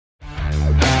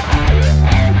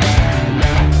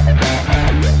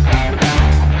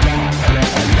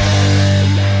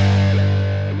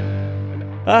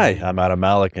Hi, I'm Adam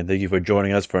Malik, and thank you for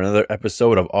joining us for another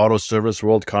episode of Auto Service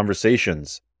World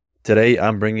Conversations. Today,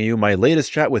 I'm bringing you my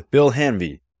latest chat with Bill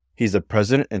Hanvey. He's the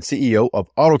president and CEO of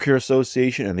Auto Care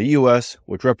Association in the U.S.,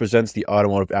 which represents the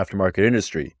automotive aftermarket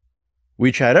industry.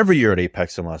 We chat every year at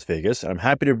Apex in Las Vegas, and I'm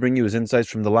happy to bring you his insights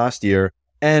from the last year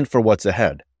and for what's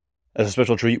ahead. As a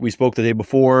special treat, we spoke the day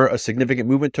before a significant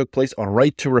movement took place on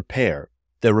right to repair.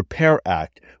 The Repair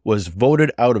Act was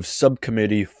voted out of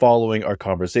subcommittee following our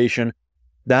conversation.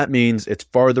 That means it's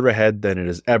farther ahead than it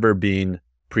has ever been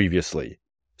previously.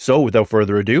 So without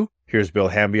further ado, here's Bill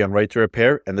Hanvey on right to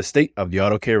repair and the state of the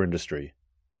auto care industry.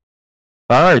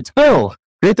 All right, Bill,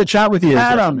 great to chat with you.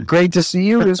 Adam, great to see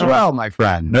you as well, my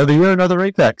friend. Another year, another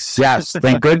Apex. Yes,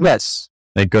 thank goodness.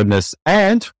 Thank goodness.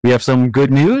 And we have some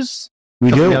good news. We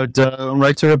do. Out,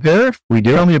 right to repair. We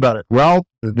do. Tell me about it. Well,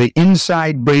 the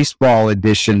inside baseball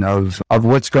edition of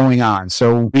what's going on.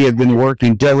 So we have been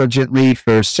working diligently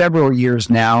for several years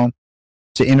now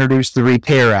to introduce the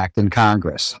Repair Act in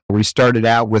Congress. We started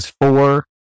out with 4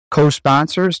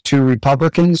 co-sponsors, 2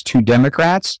 Republicans, 2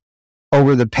 Democrats.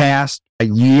 Over the past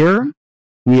year,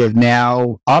 we have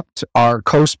now upped our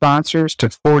co-sponsors to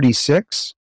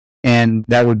 46. And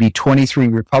that would be 23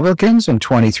 Republicans and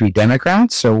 23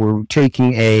 Democrats. So we're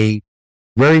taking a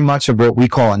very much of what we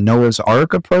call a Noah's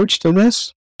Ark approach to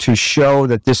this to show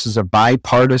that this is a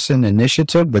bipartisan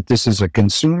initiative, but this is a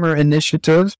consumer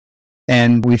initiative.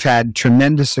 And we've had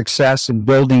tremendous success in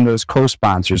building those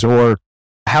co-sponsors or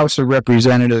House of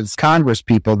Representatives, Congress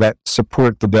people that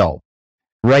support the bill.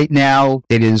 Right now,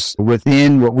 it is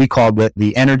within what we call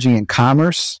the Energy and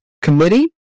Commerce Committee.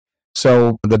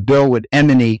 So the bill would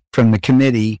emanate from the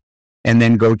committee and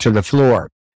then go to the floor.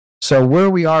 So where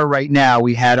we are right now,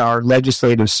 we had our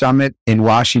legislative summit in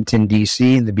Washington,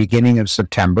 D.C. in the beginning of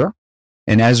September.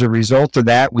 And as a result of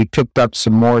that, we picked up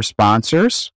some more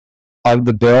sponsors of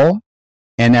the bill.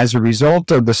 And as a result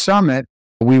of the summit,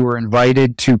 we were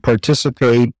invited to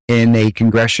participate in a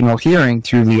congressional hearing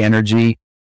through the Energy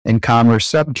and Commerce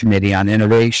Subcommittee on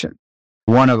Innovation.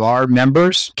 One of our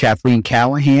members, Kathleen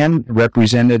Callahan,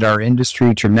 represented our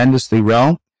industry tremendously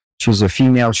well. She was a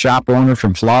female shop owner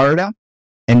from Florida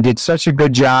and did such a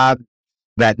good job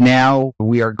that now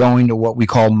we are going to what we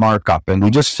call markup. And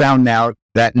we just found out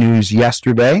that news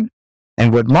yesterday.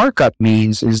 And what markup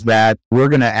means is that we're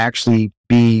going to actually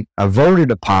be voted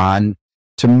upon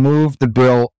to move the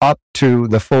bill up to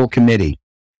the full committee.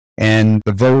 And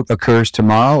the vote occurs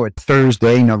tomorrow at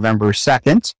Thursday, November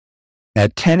 2nd.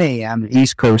 At 10 a.m.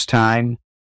 East Coast time.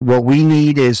 What we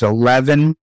need is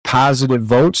 11 positive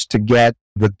votes to get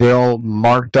the bill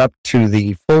marked up to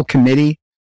the full committee,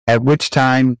 at which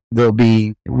time we'll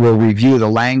review the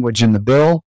language in the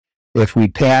bill. If we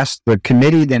pass the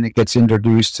committee, then it gets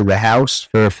introduced to the House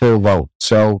for a full vote.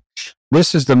 So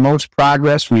this is the most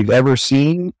progress we've ever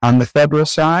seen on the federal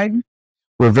side.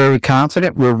 We're very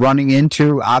confident. We're running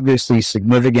into, obviously,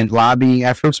 significant lobbying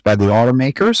efforts by the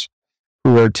automakers,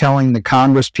 who are telling the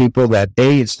Congress people that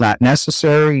A, it's not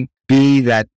necessary, B,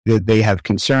 that they have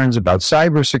concerns about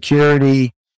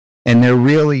cybersecurity, and they're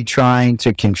really trying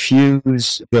to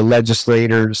confuse the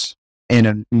legislators in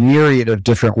a myriad of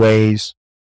different ways.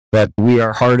 But we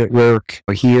are hard at work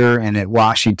here and at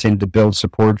Washington to build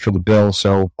support for the bill,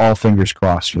 so all fingers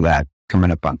crossed for that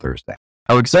coming up on Thursday.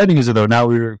 How exciting is it, though? Now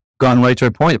we've gone right to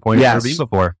a point you've never been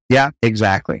before. Yeah,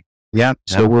 exactly. Yeah,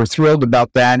 so we're thrilled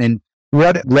about that. And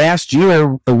last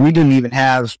year, we didn't even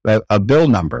have a bill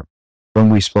number when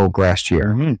we spoke last year.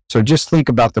 Mm-hmm. So just think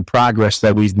about the progress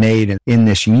that we've made in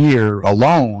this year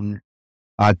alone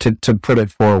to put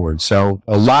it forward. So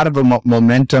a lot of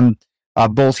momentum,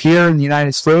 both here in the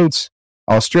United States,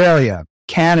 Australia,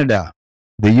 Canada,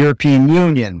 the European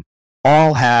Union,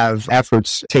 all have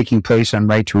efforts taking place on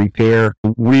right to repair.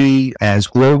 We, as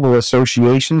global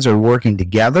associations, are working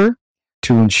together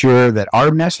to ensure that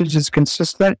our message is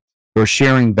consistent. We're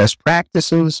sharing best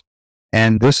practices,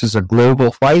 and this is a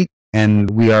global fight, and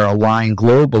we are aligned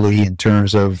globally in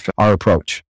terms of our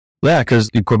approach. Yeah, because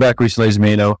in Quebec recently, as you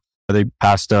may know, they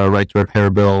passed a right to repair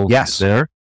bill there.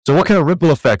 So what kind of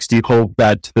ripple effects do you hope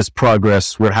that this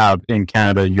progress will have in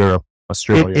Canada, Europe,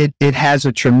 Australia? It has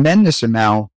a tremendous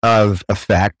amount of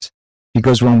effect,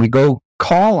 because when we go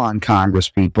call on Congress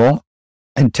people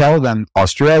and tell them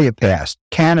Australia passed,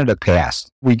 Canada passed,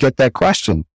 we get that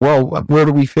question. Well, where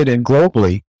do we fit in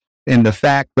globally? And the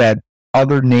fact that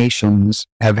other nations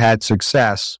have had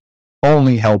success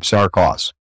only helps our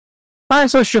cause. All right,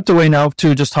 so let's shift away now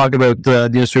to just talk about the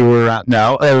industry we're at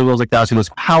now. I would like to ask you this.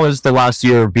 How has the last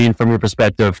year been from your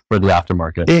perspective for the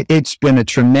aftermarket? It's been a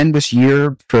tremendous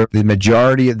year for the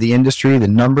majority of the industry. The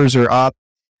numbers are up,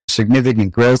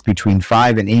 significant growth between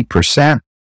 5 and 8%.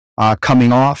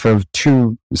 coming off of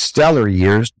 2 stellar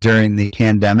years during the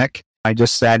pandemic. I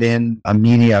just sat in a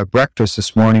media breakfast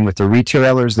this morning with the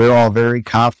retailers. They're all very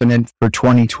confident for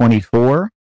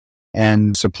 2024,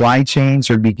 and supply chains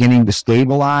are beginning to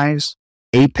stabilize.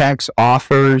 Apex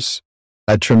offers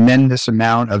a tremendous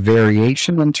amount of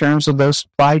variation in terms of those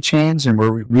supply chains, and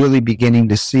we're really beginning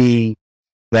to see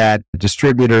that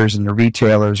distributors and the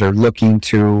retailers are looking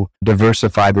to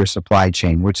diversify their supply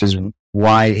chain, which is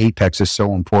why Apex is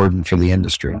so important for the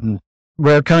industry.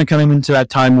 We're kind of coming into that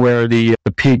time where the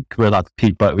peak, well, not the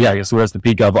peak, but yeah, I guess where's the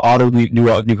peak of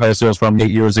new car sales from 8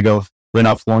 years ago, we're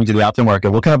not flowing to the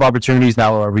aftermarket. What kind of opportunities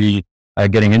now are we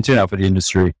getting into now for the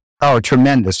industry? Oh,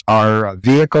 tremendous. Our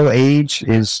vehicle age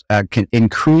is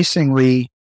increasingly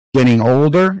getting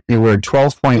older. We're at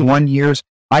 12.1 years.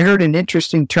 I heard an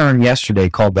interesting term yesterday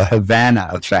called the Havana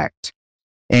effect.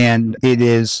 And it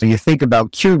is, you think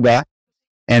about Cuba,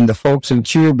 and the folks in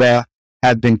Cuba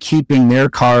have been keeping their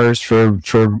cars for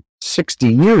 60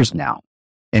 years now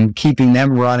and keeping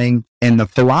them running. And the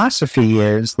philosophy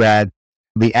is that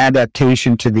the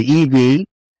adaptation to the EV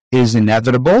is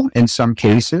inevitable in some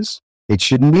cases. It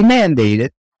shouldn't be mandated,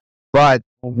 but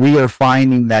we are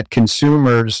finding that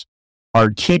consumers are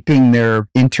keeping their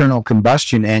internal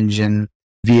combustion engine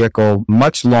vehicle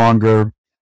much longer,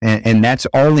 and that's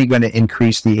only going to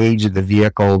increase the age of the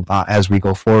vehicle as we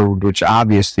go forward, which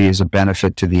obviously is a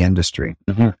benefit to the industry.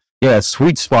 Mm-hmm. Yeah,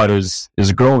 sweet spot is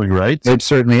growing, right? It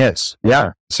certainly is.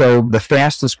 Yeah. So the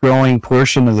fastest growing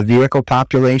portion of the vehicle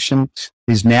population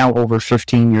is now over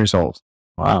 15 years old.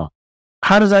 Wow.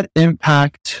 How does that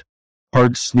impact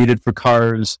parts needed for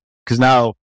cars? Because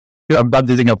now I'm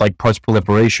thinking of like parts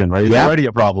proliferation, right? It's already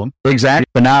a problem. Exactly.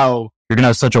 But now you're going to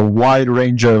have such a wide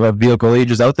range of vehicle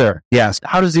ages out there. Yes.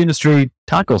 How does the industry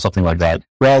tackle something like that?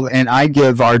 Well, and I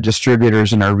give our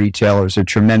distributors and our retailers a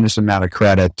tremendous amount of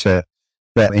credit to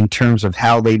that in terms of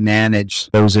how they manage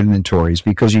those inventories,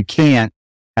 because you can't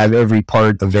have every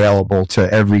part available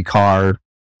to every car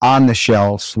on the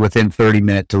shelves within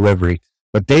 30-minute delivery.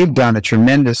 But they've done a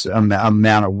tremendous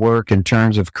amount of work in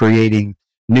terms of creating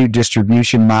new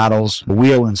distribution models,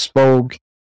 wheel and spoke,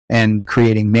 and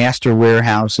creating master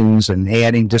warehouses and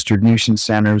adding distribution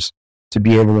centers to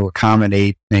be able to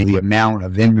accommodate the amount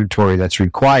of inventory that's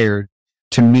required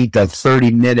to meet that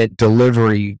 30-minute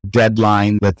delivery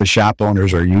deadline that the shop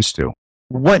owners are used to.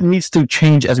 What needs to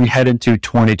change as we head into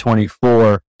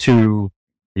 2024 to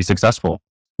be successful?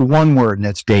 One word, and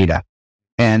it's data.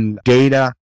 And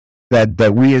data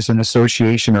that we as an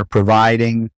association are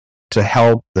providing to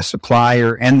help the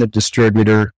supplier and the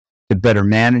distributor to better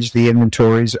manage the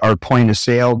inventories. Our point of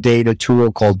sale data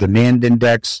tool called Demand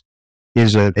Index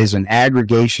is an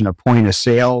aggregation of point of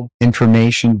sale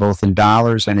information, both in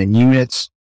dollars and in units,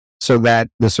 so that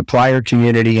the supplier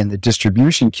community and the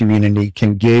distribution community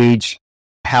can gauge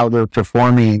how they're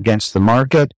performing against the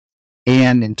market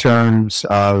and in terms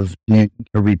of a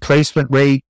replacement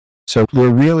rate. So we're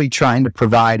really trying to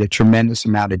provide a tremendous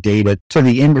amount of data to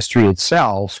the industry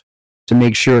itself to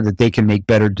make sure that they can make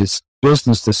better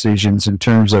business decisions in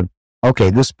terms of, okay,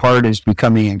 this part is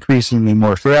becoming increasingly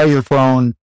more failure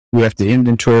prone. We have to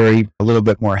inventory a little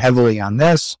bit more heavily on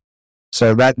this.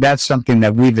 So that's something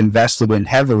that we've invested in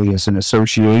heavily as an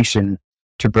association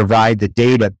to provide the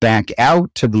data back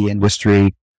out to the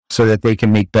industry so that they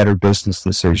can make better business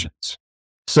decisions.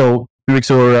 So 2 weeks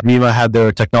ago, MEMA had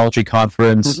their technology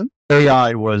conference. Mm-hmm.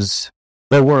 AI was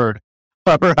the word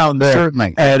around there.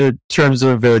 Certainly. And in terms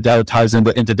of data ties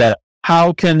into data,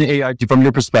 how can AI, from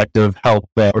your perspective, help,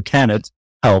 or can it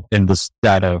help in this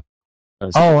data?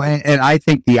 Oh, and I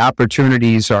think the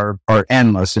opportunities are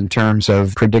endless in terms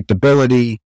of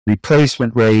predictability,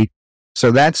 replacement rate.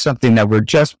 So that's something that we're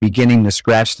just beginning to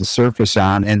scratch the surface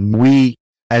on. And we,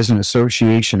 as an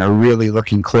association, are really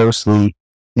looking closely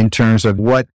in terms of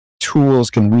what tools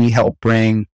can we help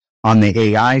bring on the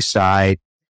AI side,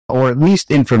 or at least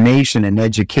information and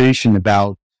education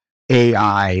about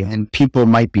AI. And people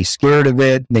might be scared of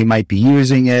it. They might be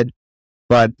using it.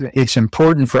 But it's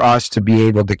important for us to be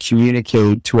able to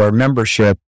communicate to our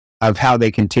membership of how they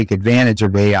can take advantage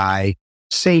of AI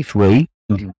safely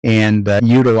and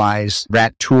utilize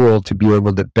that tool to be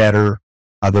able to better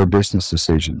their business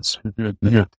decisions.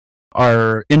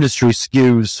 Our industry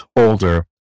skews older,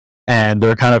 and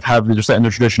they're kind of they're set in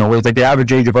their traditional ways. Like the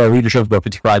average age of our leadership is about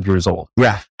 55 years old.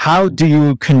 Yeah. How do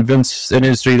you convince an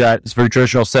industry that is very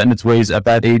traditional, set in its ways at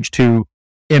that age, to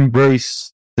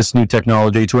embrace this new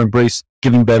technology, to embrace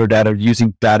giving better data,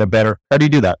 using data better? How do you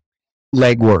do that?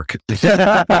 Legwork.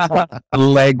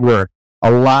 Legwork.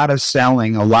 A lot of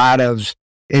selling,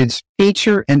 it's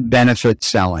feature and benefit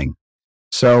selling.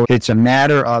 So it's a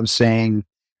matter of saying,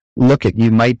 look at,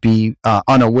 you might be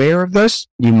unaware of this,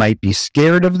 you might be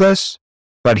scared of this,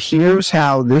 but here's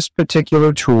how this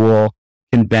particular tool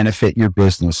can benefit your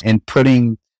business. And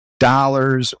putting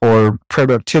dollars or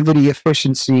productivity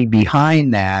efficiency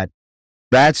behind that,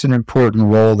 that's an important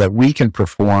role that we can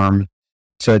perform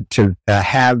to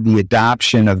have the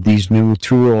adoption of these new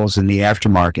tools in the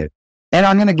aftermarket. And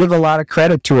I'm going to give a lot of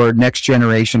credit to our next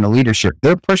generation of leadership.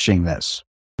 They're pushing this.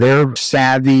 They're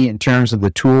savvy in terms of the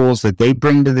tools that they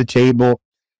bring to the table.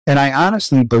 And I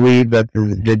honestly believe that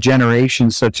the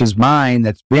generation such as mine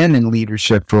that's been in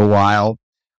leadership for a while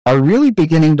are really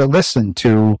beginning to listen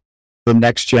to the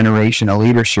next generation of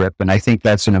leadership. And I think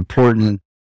that's an important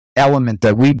element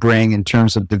that we bring in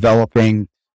terms of developing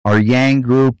our Yang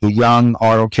group, the Young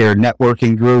Auto Care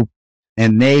Networking Group.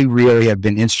 And they really have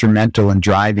been instrumental in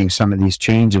driving some of these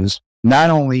changes, not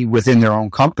only within their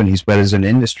own companies, but as an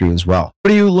industry as well.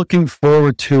 What are you looking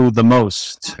forward to the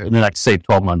most in the next, say,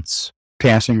 12 months?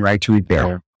 Passing right to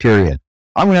repair, period.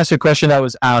 I'm going to ask you a question that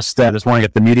was asked this morning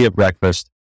at the media breakfast.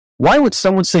 Why would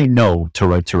someone say no to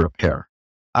right to repair?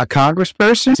 A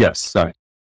congressperson? Yes, sorry.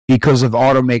 Because of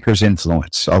automakers'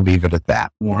 influence. I'll leave it at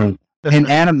that. Mm-hmm.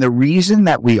 And Adam, the reason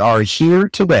that we are here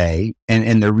today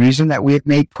and the reason that we have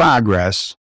made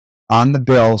progress on the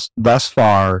bills thus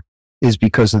far is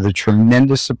because of the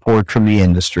tremendous support from the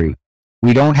industry.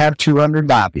 We don't have 200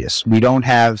 lobbyists. We don't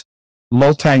have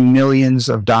multi-millions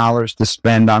of dollars to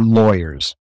spend on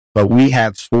lawyers, but we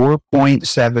have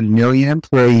 4.7 million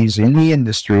employees in the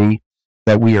industry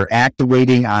that we are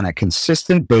activating on a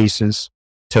consistent basis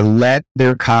to let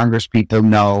their congresspeople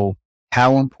know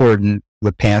how important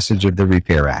the passage of the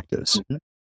Repair Act is. Mm-hmm.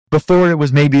 Before it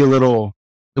was maybe a little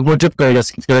more difficult, I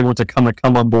guess, to get everyone to come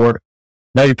on board.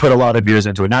 Now you put a lot of years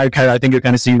into it. Now I think you're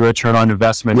kind of seeing the return on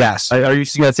investment. Yes. Are you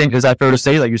seeing that same? Is that fair to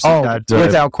say? Like you're seeing that?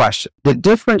 Without question. The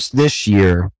difference this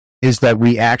year is that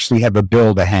we actually have a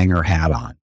bill to hang our hat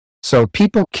on. So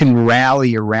people can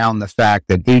rally around the fact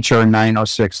that HR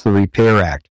 906, the Repair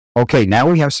Act, okay, now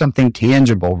we have something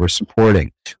tangible we're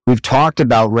supporting. We've talked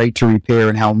about right to repair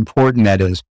and how important that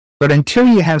is. But until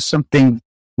you have something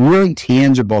really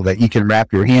tangible that you can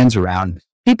wrap your hands around,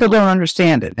 people don't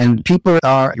understand it. And people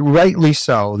are rightly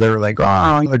so. They're like,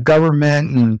 oh, the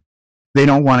government, and they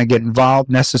don't want to get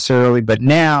involved necessarily. But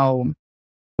now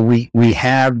we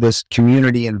have this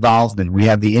community involvement. We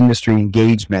have the industry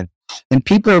engagement. And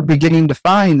people are beginning to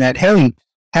find that, hey,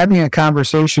 having a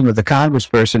conversation with a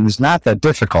congressperson is not that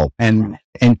difficult. And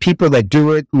people that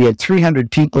do it, we had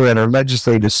 300 people at our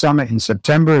legislative summit in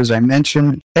September, as I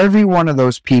mentioned. Every one of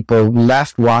those people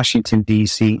left Washington,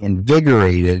 D.C.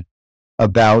 invigorated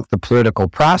about the political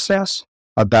process,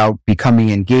 about becoming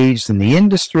engaged in the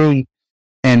industry.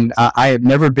 And I have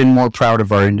never been more proud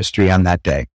of our industry on that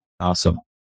day. Awesome.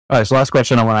 All right. So last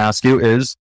question I want to ask you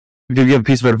is, if you give a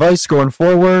piece of advice going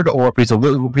forward or a piece of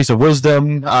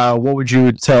wisdom, what would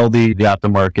you tell the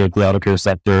aftermarket, the auto care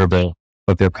sector,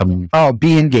 what they're coming? Oh,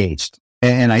 be engaged.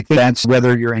 And I think that's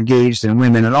whether you're engaged in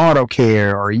women in auto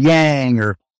care or Yang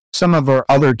or some of our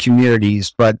other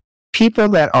communities, but people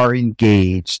that are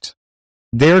engaged,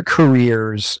 their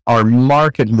careers are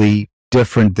markedly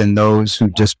different than those who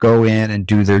just go in and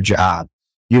do their job.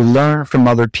 You learn from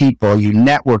other people, you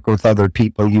network with other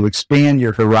people, you expand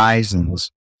your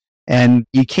horizons. And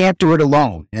you can't do it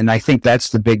alone. And I think that's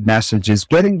the big message is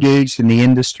get engaged in the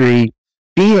industry,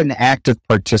 be an active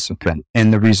participant,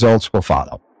 and the results will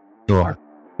follow. Sure.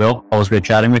 Bill, always great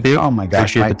chatting with you. Oh my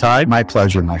gosh. Appreciate the time. My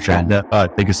pleasure, my friend.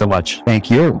 Thank you so much. Thank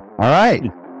you. All right.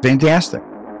 Fantastic.